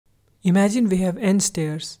Imagine we have n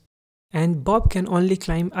stairs, and Bob can only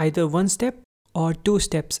climb either one step or two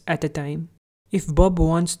steps at a time. If Bob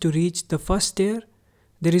wants to reach the first stair,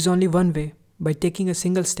 there is only one way, by taking a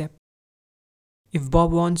single step. If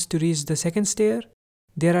Bob wants to reach the second stair,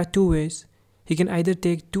 there are two ways. He can either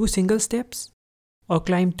take two single steps or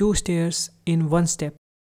climb two stairs in one step.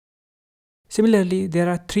 Similarly, there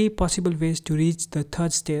are three possible ways to reach the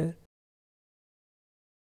third stair.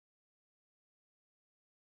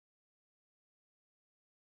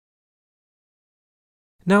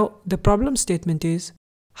 Now, the problem statement is,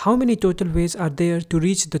 how many total ways are there to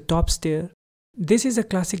reach the top stair? This is a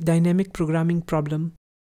classic dynamic programming problem,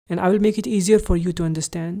 and I will make it easier for you to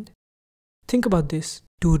understand. Think about this.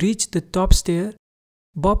 To reach the top stair,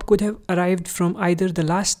 Bob could have arrived from either the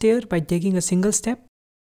last stair by taking a single step,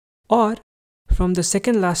 or from the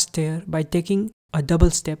second last stair by taking a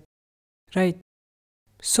double step, right?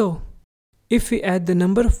 So, if we add the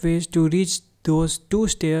number of ways to reach those two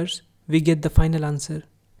stairs, we get the final answer.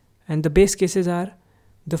 And the base cases are,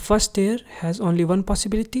 the first stair has only one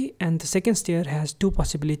possibility and the second stair has two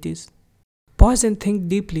possibilities. Pause and think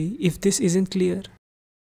deeply if this isn't clear.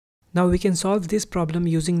 Now we can solve this problem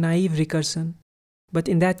using naive recursion, but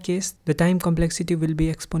in that case, the time complexity will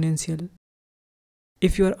be exponential.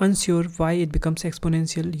 If you are unsure why it becomes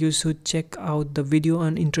exponential, you should check out the video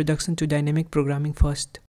on Introduction to Dynamic Programming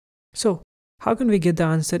first. So, how can we get the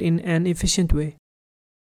answer in an efficient way?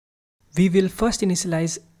 We will first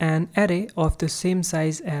initialize an array of the same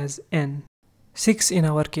size as n, 6 in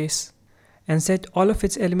our case, and set all of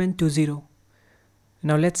its elements to 0.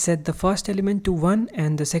 Now let's set the first element to 1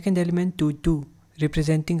 and the second element to 2,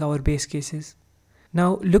 representing our base cases.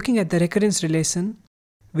 Now looking at the recurrence relation,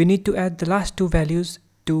 we need to add the last two values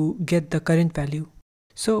to get the current value.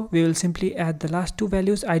 So we will simply add the last two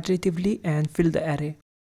values iteratively and fill the array.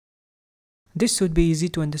 This should be easy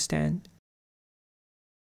to understand.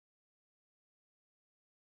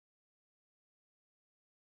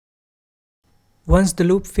 Once the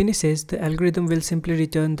loop finishes, the algorithm will simply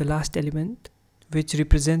return the last element, which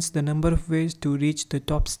represents the number of ways to reach the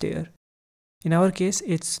top stair. In our case,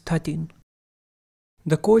 it's 13.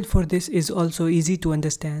 The code for this is also easy to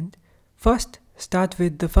understand. First, start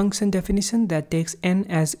with the function definition that takes n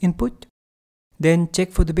as input. Then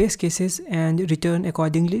check for the base cases and return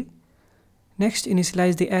accordingly. Next,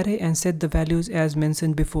 initialize the array and set the values as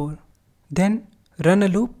mentioned before. Then, run a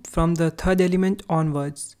loop from the third element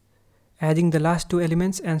onwards, adding the last two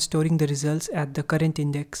elements and storing the results at the current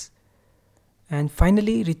index. And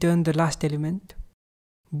finally, return the last element.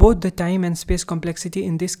 Both the time and space complexity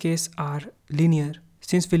in this case are linear,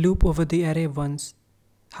 since we loop over the array once.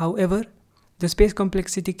 However, the space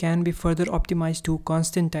complexity can be further optimized to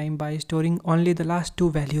constant time by storing only the last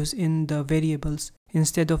two values in the variables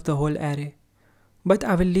instead of the whole array. But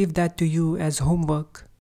I will leave that to you as homework.